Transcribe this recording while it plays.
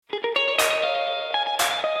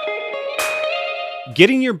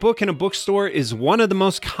Getting your book in a bookstore is one of the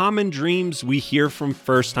most common dreams we hear from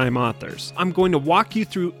first-time authors. I'm going to walk you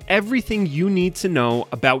through everything you need to know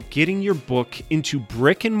about getting your book into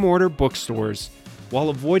brick-and-mortar bookstores while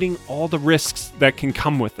avoiding all the risks that can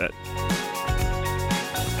come with it.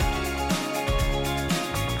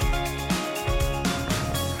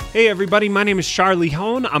 Hey everybody, my name is Charlie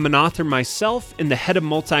Hone. I'm an author myself and the head of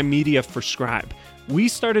multimedia for Scribe. We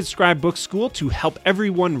started Scribe Book School to help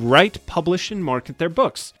everyone write, publish, and market their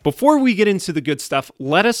books. Before we get into the good stuff,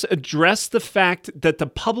 let us address the fact that the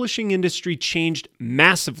publishing industry changed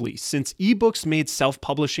massively since ebooks made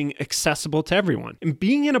self-publishing accessible to everyone. And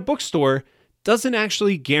being in a bookstore doesn't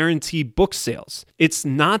actually guarantee book sales. It's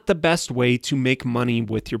not the best way to make money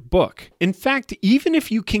with your book. In fact, even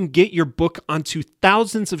if you can get your book onto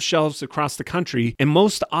thousands of shelves across the country, and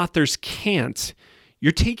most authors can't,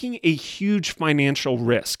 you're taking a huge financial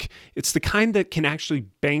risk. It's the kind that can actually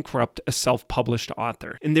bankrupt a self-published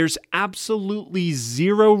author. And there's absolutely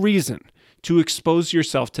zero reason to expose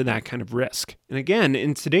yourself to that kind of risk. And again,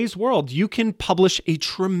 in today's world, you can publish a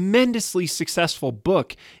tremendously successful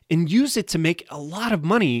book and use it to make a lot of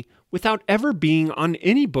money without ever being on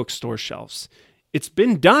any bookstore shelves. It's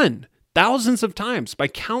been done thousands of times by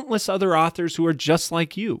countless other authors who are just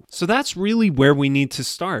like you. So that's really where we need to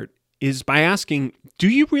start, is by asking, do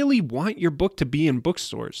you really want your book to be in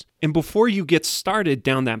bookstores? And before you get started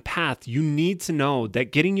down that path, you need to know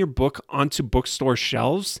that getting your book onto bookstore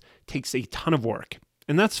shelves takes a ton of work.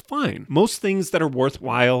 And that's fine. Most things that are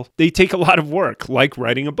worthwhile, they take a lot of work, like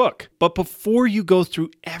writing a book. But before you go through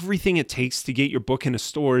everything it takes to get your book into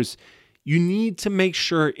stores, you need to make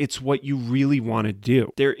sure it's what you really want to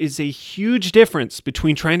do. There is a huge difference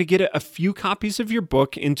between trying to get a few copies of your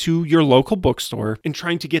book into your local bookstore and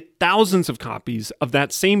trying to get thousands of copies of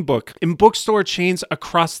that same book in bookstore chains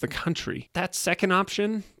across the country. That second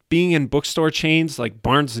option, being in bookstore chains like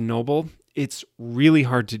Barnes & Noble, it's really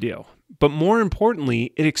hard to do. But more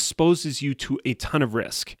importantly, it exposes you to a ton of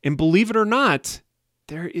risk. And believe it or not,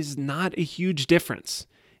 there is not a huge difference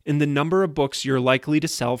in the number of books you're likely to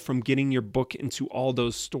sell from getting your book into all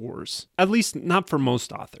those stores. At least not for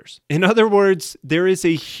most authors. In other words, there is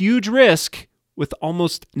a huge risk with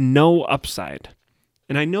almost no upside.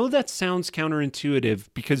 And I know that sounds counterintuitive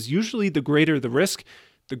because usually the greater the risk,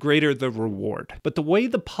 the greater the reward. But the way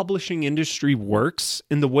the publishing industry works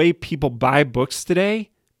and the way people buy books today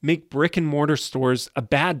make brick and mortar stores a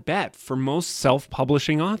bad bet for most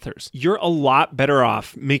self-publishing authors. You're a lot better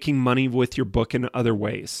off making money with your book in other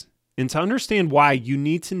ways. And to understand why, you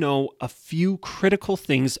need to know a few critical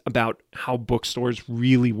things about how bookstores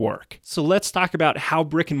really work. So let's talk about how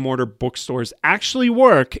brick and mortar bookstores actually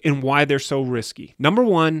work and why they're so risky. Number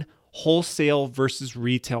one, wholesale versus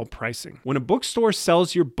retail pricing. When a bookstore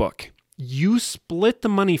sells your book, you split the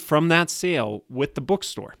money from that sale with the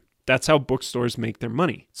bookstore. That's how bookstores make their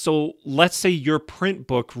money. So let's say your print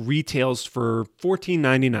book retails for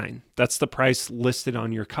 $14.99. That's the price listed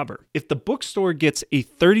on your cover. If the bookstore gets a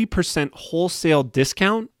 30% wholesale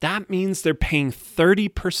discount, that means they're paying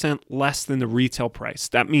 30% less than the retail price.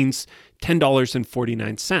 That means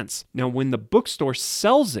 $10.49. Now, when the bookstore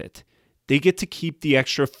sells it, they get to keep the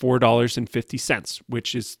extra $4.50,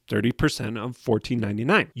 which is 30% of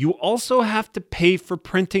 $14.99. You also have to pay for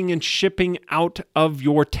printing and shipping out of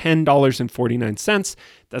your $10.49.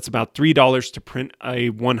 That's about $3 to print a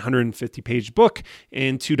 150-page book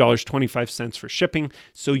and $2.25 for shipping.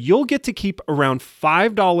 So you'll get to keep around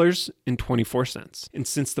 $5.24. And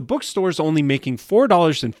since the bookstore is only making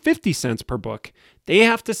 $4.50 per book, they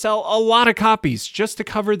have to sell a lot of copies just to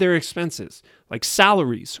cover their expenses, like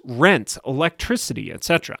salaries, rent, electricity,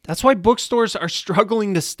 etc. That's why bookstores are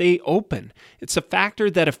struggling to stay open. It's a factor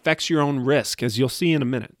that affects your own risk, as you'll see in a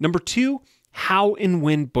minute. Number two, how and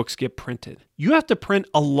when books get printed. You have to print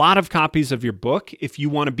a lot of copies of your book if you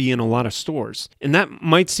want to be in a lot of stores. And that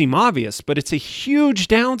might seem obvious, but it's a huge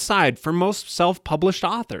downside for most self-published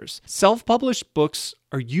authors. Self-published books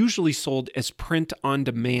are usually sold as print on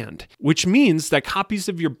demand, which means that copies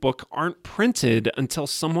of your book aren't printed until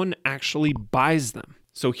someone actually buys them.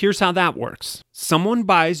 So here's how that works. Someone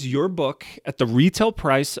buys your book at the retail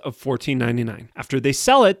price of $14.99. After they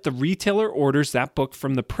sell it, the retailer orders that book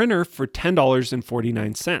from the printer for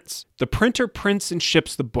 $10.49. The printer prints and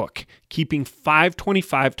ships the book, keeping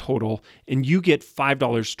 $5.25 total, and you get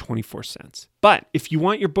 $5.24. But if you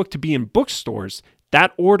want your book to be in bookstores,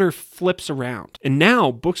 that order flips around. And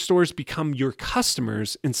now bookstores become your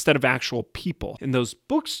customers instead of actual people. And those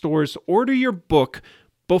bookstores order your book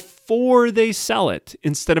before they sell it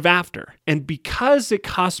instead of after. And because it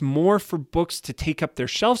costs more for books to take up their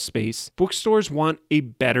shelf space, bookstores want a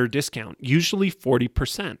better discount, usually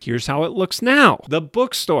 40%. Here's how it looks now. The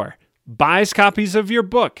bookstore buys copies of your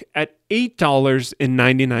book at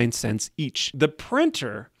 $8.99 each. The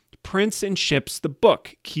printer prints and ships the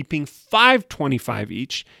book, keeping $5.25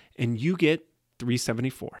 each, and you get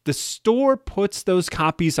 $3.74. The store puts those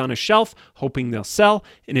copies on a shelf, hoping they'll sell,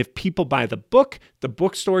 and if people buy the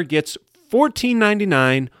bookstore gets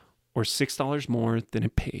 $14.99 or $6 more than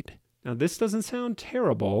it paid. Now, this doesn't sound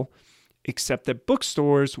terrible, except that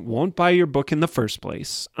bookstores won't buy your book in the first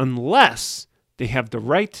place unless they have the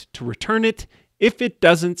right to return it if it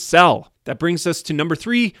doesn't sell. That brings us to number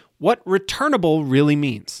 3, what returnable really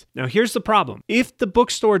means. Now, here's the problem. If the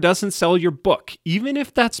bookstore doesn't sell your book, even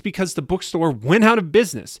if that's because the bookstore went out of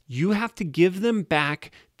business, you have to give them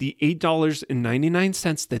back the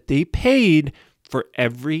 $8.99 that they paid for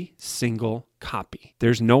every single copy.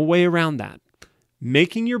 There's no way around that.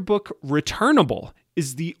 Making your book returnable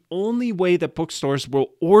is the only way that bookstores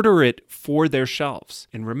will order it for their shelves.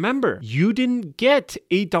 And remember, you didn't get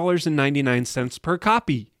 $8.99 per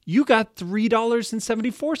copy. You got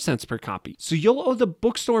 $3.74 per copy. So you'll owe the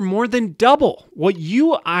bookstore more than double what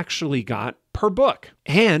you actually got per book.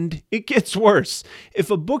 And it gets worse. If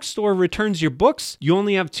a bookstore returns your books, you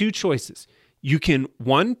only have 2 choices. You can,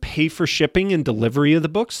 1, pay for shipping and delivery of the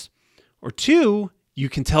books, or 2, you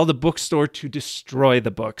can tell the bookstore to destroy the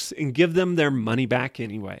books and give them their money back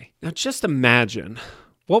anyway. Now just imagine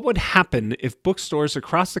what would happen if bookstores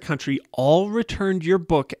across the country all returned your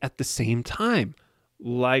book at the same time.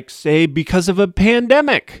 Like, say, because of a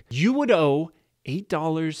pandemic. You would owe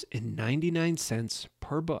 $8.99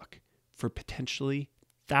 per book for potentially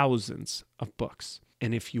thousands of books.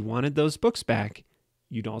 And if you wanted those books back,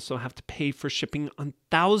 you'd also have to pay for shipping on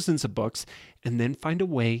thousands of books and then find a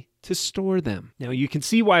way to store them. Now, you can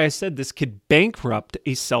see why I said this could bankrupt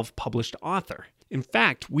a self-published author. In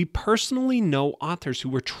fact, we personally know authors who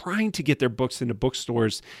were trying to get their books into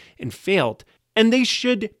bookstores and failed. And they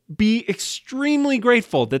should be extremely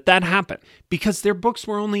grateful that that happened because their books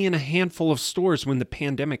were only in a handful of stores when the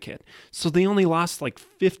pandemic hit. So they only lost like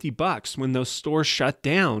 $50 when those stores shut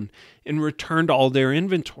down and returned all their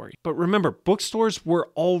inventory. But remember, bookstores were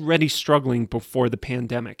already struggling before the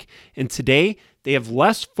pandemic. And today, they have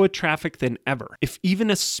less foot traffic than ever. If even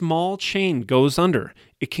a small chain goes under,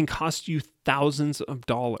 it can cost you thousands of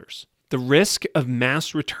dollars. The risk of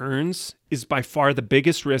mass returns is by far the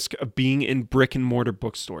biggest risk of being in brick and mortar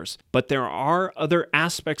bookstores. But there are other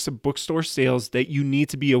aspects of bookstore sales that you need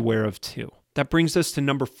to be aware of too. That brings us to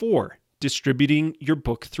number 4, distributing your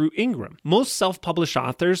book through Ingram. Most self-published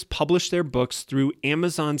authors publish their books through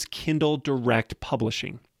Amazon's Kindle Direct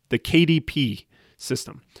Publishing, the KDP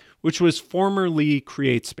system, which was formerly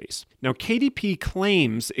CreateSpace. Now, KDP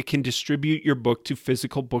claims it can distribute your book to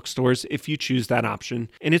physical bookstores if you choose that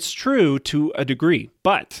option, and it's true to a degree.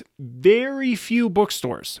 But very few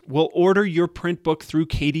bookstores will order your print book through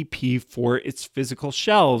KDP for its physical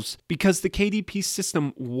shelves because the KDP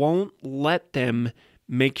system won't let them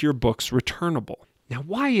make your books returnable. Now,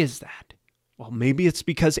 why is that? Well, maybe it's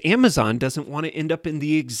because Amazon doesn't want to end up in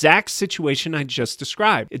the exact situation I just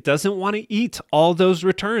described. It doesn't want to eat all those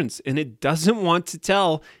returns, and it doesn't want to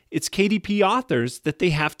tell its KDP authors that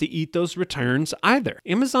they have to eat those returns either.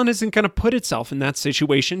 Amazon isn't going to put itself in that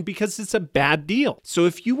situation because it's a bad deal. So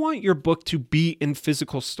if you want your book to be in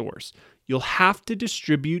physical stores, you'll have to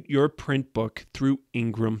distribute your print book through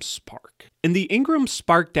Ingram Spark. And the Ingram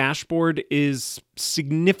Spark dashboard is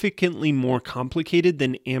significantly more complicated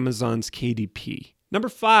than Amazon's KDP. Number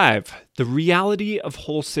 5, the reality of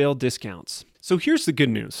wholesale discounts. So here's the good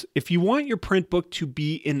news. If you want your print book to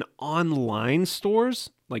be in online stores,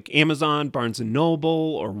 like Amazon, Barnes &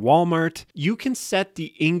 Noble, or Walmart, you can set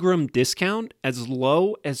the Ingram discount as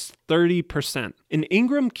low as 30%. And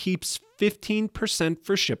Ingram keeps 15%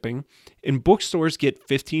 for shipping, and bookstores get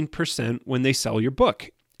 15% when they sell your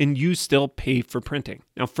book, and you still pay for printing.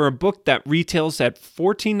 Now, for a book that retails at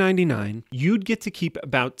 $14.99, you'd get to keep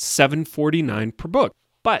about $7.49 per book.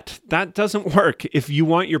 But that doesn't work if you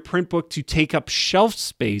want your print book to take up shelf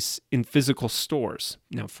space in physical stores.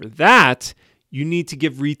 Now, for that, you need to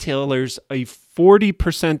give retailers a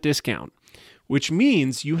 40% discount, which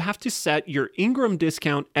means you have to set your Ingram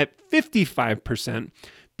discount at 55%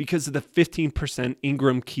 because of the 15%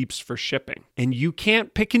 Ingram keeps for shipping. And you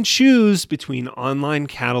can't pick and choose between online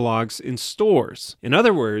catalogs and stores. In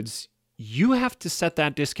other words, you have to set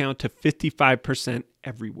that discount to 55%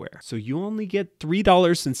 everywhere. So you only get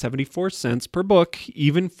 $3.74 per book,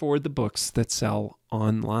 even for the books that sell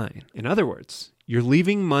online. In other words, you're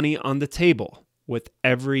leaving money on the table with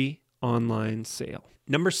every online sale.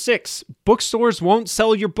 Number 6, bookstores won't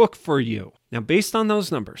sell your book for you. Now, based on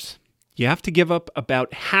those numbers, you have to give up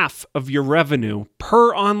about half of your revenue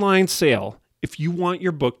per online sale if you want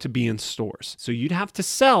your book to be in stores. So you'd have to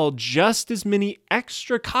sell just as many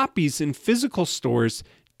extra copies in physical stores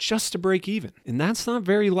just to break even. And that's not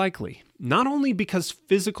very likely. Not only because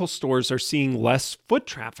physical stores are seeing less foot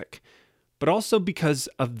traffic, but also because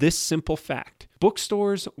of this simple fact.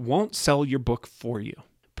 Bookstores won't sell your book for you.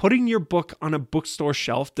 Putting your book on a bookstore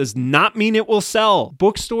shelf does not mean it will sell.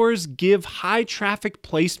 Bookstores give high traffic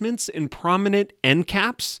placements in prominent end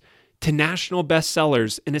caps to national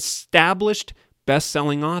bestsellers and established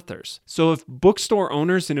best-selling authors. So if bookstore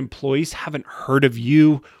owners and employees haven't heard of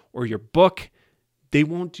you or your book, they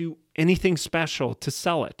won't do anything special to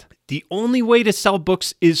sell it. The only way to sell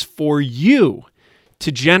books is for you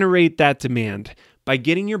to generate that demand by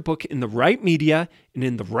getting your book in the right media and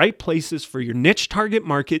in the right places for your niche target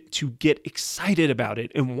market to get excited about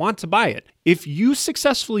it and want to buy it. If you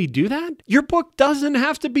successfully do that, your book doesn't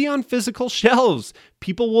have to be on physical shelves.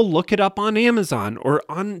 People will look it up on Amazon or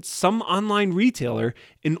on some online retailer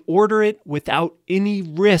and order it without any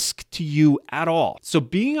risk to you at all. So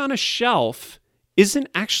being on a shelf isn't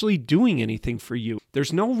actually doing anything for you.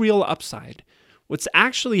 There's no real upside. What's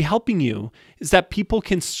actually helping you is that people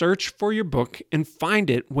can search for your book and find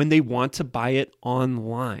it when they want to buy it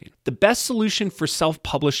online. The best solution for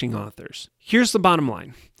self-publishing authors. Here's the bottom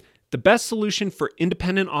line. The best solution for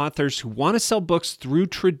independent authors who want to sell books through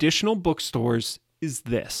traditional bookstores is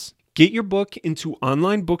this. Get your book into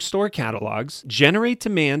online bookstore catalogs, generate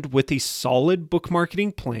demand with a solid book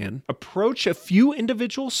marketing plan, approach a few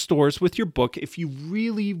individual stores with your book if you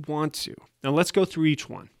really want to. Now let's go through each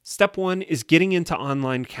one. Step 1 is getting into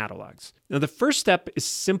online catalogs. Now the first step is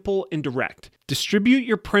simple and direct. Distribute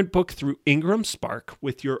your print book through Ingram Spark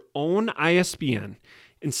with your own ISBN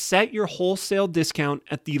and set your wholesale discount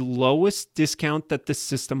at the lowest discount that the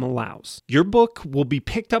system allows. Your book will be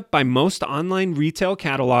picked up by most online retail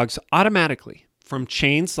catalogs automatically, from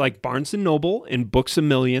chains like Barnes & Noble and Books A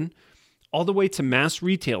Million, all the way to mass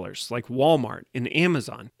retailers like Walmart and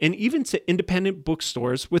Amazon, and even to independent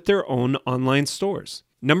bookstores with their own online stores.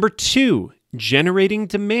 Number 2, generating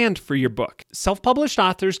demand for your book. Self-published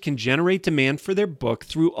authors can generate demand for their book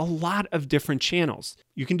through a lot of different channels.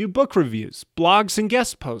 You can do book reviews, blogs and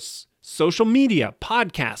guest posts, social media,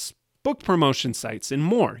 podcasts, book promotion sites, and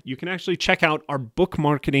more. You can actually check out our book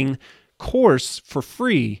marketing course for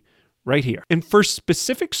free right here. And for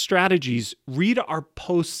specific strategies, read our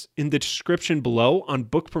posts in the description below on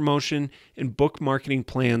book promotion and book marketing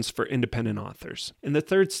plans for independent authors. And the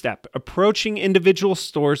third step, approaching individual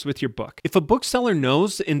stores with your book. If a bookseller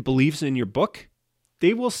knows and believes in your book,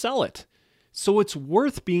 they will sell it. So it's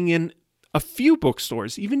worth being in a few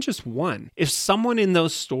bookstores, even just one, if someone in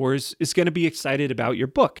those stores is going to be excited about your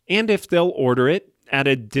book. And if they'll order it at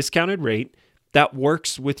a discounted rate that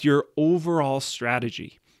works with your overall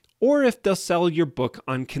strategy. Or if they'll sell your book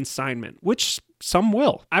on consignment, which some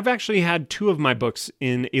will. I've actually had 2 of my books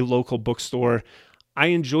in a local bookstore. I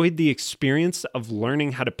enjoyed the experience of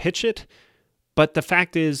learning how to pitch it, but the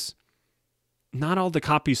fact is, not all the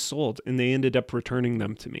copies sold, and they ended up returning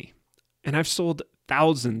them to me. And I've sold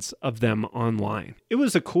thousands of them online. It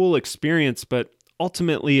was a cool experience, but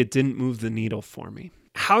ultimately it didn't move the needle for me.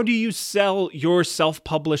 How do you sell your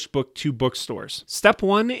self-published book to bookstores? Step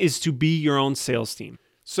 1 is to be your own sales team.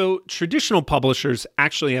 So traditional publishers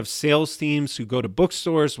actually have sales teams who go to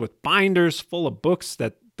bookstores with binders full of books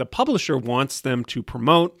that the publisher wants them to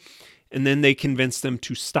promote, and then they convince them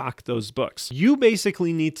to stock those books. You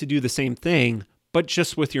basically need to do the same thing, but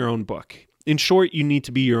just with your own book. In short, you need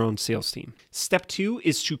to be your own sales team. Step 2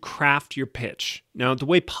 is to craft your pitch. Now, the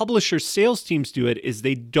way publisher sales teams do it is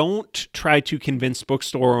they don't try to convince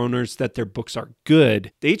bookstore owners that their books are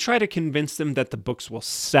good. They try to convince them that the books will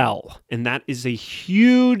sell. And that is a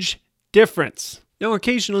huge difference. Now,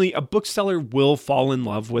 occasionally, a bookseller will fall in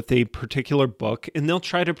love with a particular book and they'll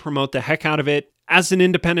try to promote the heck out of it. As an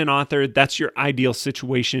independent author, that's your ideal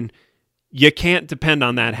situation. You can't depend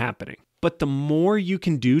on that happening. But the more you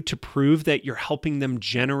can do to prove that you're helping them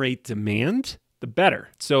generate demand, the better.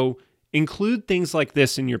 So include things like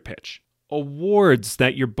this in your pitch. Awards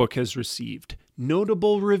that your book has received,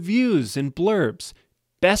 notable reviews and blurbs,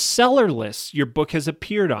 bestseller lists your book has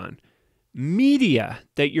appeared on, media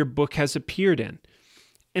that your book has appeared in,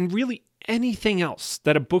 and really anything else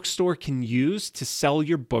that a bookstore can use to sell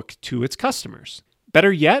your book to its customers.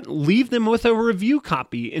 Better yet, leave them with a review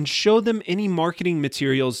copy and show them any marketing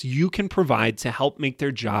materials you can provide to help make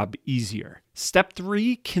their job easier. Step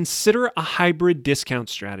 3, consider a hybrid discount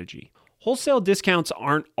strategy. Wholesale discounts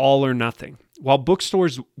aren't all or nothing. While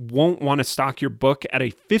bookstores won't want to stock your book at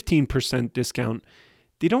a 15% discount,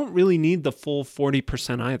 they don't really need the full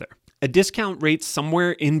 40% either. A discount rate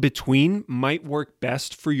somewhere in between might work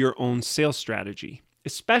best for your own sales strategy,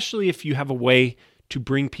 especially if you have a way to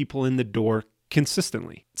bring people in the door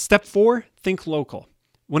consistently. Step 4, think local.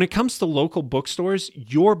 When it comes to local bookstores,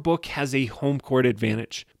 your book has a home court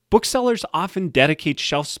advantage. Booksellers often dedicate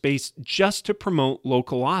shelf space just to promote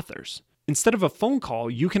local authors. Instead of a phone call,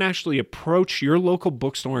 you can actually approach your local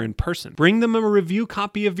bookstore in person. Bring them a review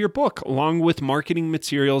copy of your book along with marketing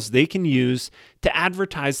materials they can use to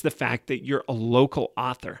advertise the fact that you're a local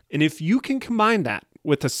author. And if you can combine that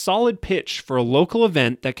with a solid pitch for a local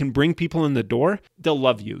event that can bring people in the door, they'll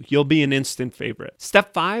love you. You'll be an instant favorite.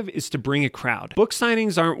 Step 5 is to bring a crowd. Book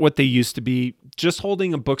signings aren't what they used to be. Just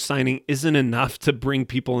holding a book signing isn't enough to bring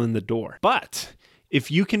people in the door. But if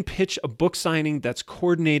you can pitch a book signing that's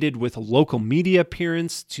coordinated with a local media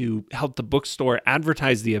appearance to help the bookstore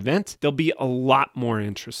advertise the event, they'll be a lot more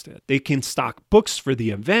interested. They can stock books for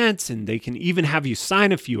the event, and they can even have you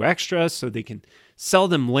sign a few extras so they can sell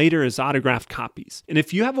them later as autographed copies. And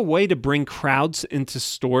if you have a way to bring crowds into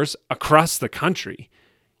stores across the country,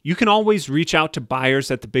 you can always reach out to buyers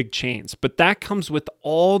at the big chains, but that comes with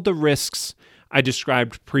all the risks I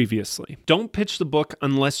described previously. Don't pitch the book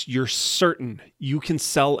unless you're certain you can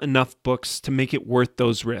sell enough books to make it worth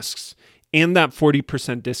those risks and that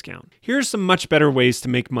 40% discount. Here's some much better ways to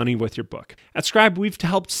make money with your book. At Scribe, we've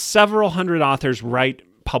helped several hundred authors write,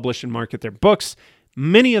 publish, and market their books.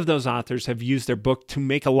 Many of those authors have used their book to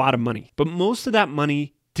make a lot of money, but most of that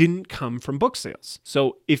money didn't come from book sales.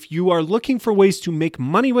 So if you are looking for ways to make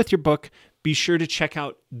money with your book, be sure to check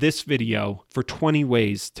out this video for 20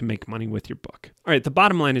 ways to make money with your book. All right, the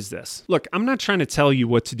bottom line is this. Look, I'm not trying to tell you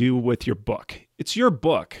what to do with your book. It's your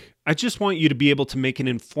book. I just want you to be able to make an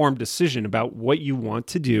informed decision about what you want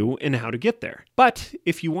to do and how to get there. But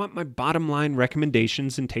if you want my bottom line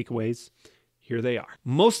recommendations and takeaways, here they are.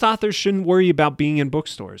 Most authors shouldn't worry about being in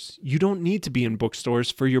bookstores. You don't need to be in bookstores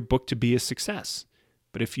for your book to be a success.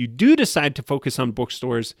 But if you do decide to focus on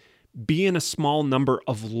bookstores, be in a small number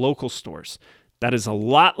of local stores. That is a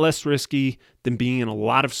lot less risky than being in a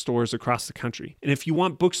lot of stores across the country. And if you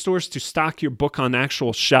want bookstores to stock your book on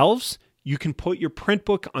actual shelves, you can put your print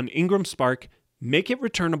book on Ingram Spark, make it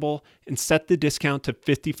returnable, and set the discount to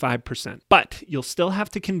 55%. But you'll still have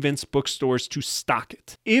to convince bookstores to stock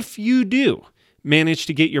it. If you do manage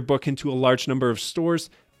to get your book into a large number of stores,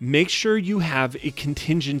 make sure you have a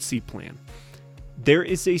contingency plan. There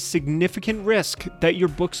is a significant risk that your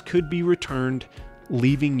books could be returned,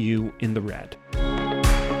 leaving you in the red.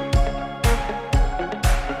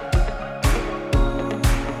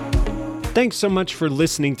 Thanks so much for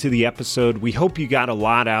listening to the episode. We hope you got a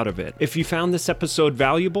lot out of it. If you found this episode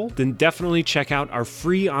valuable, then definitely check out our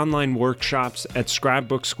free online workshops at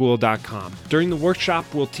scribebookschool.com. During the workshop,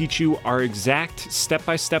 we'll teach you our exact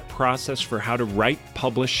step-by-step process for how to write,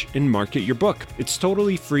 publish, and market your book. It's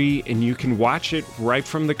totally free, and you can watch it right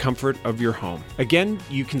from the comfort of your home. Again,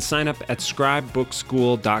 you can sign up at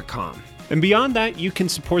scribebookschool.com. And beyond that, you can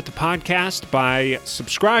support the podcast by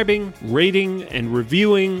subscribing, rating, and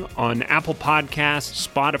reviewing on Apple Podcasts,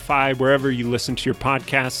 Spotify, wherever you listen to your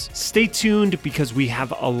podcasts. Stay tuned because we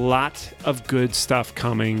have a lot of good stuff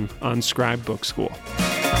coming on Scribe Book School.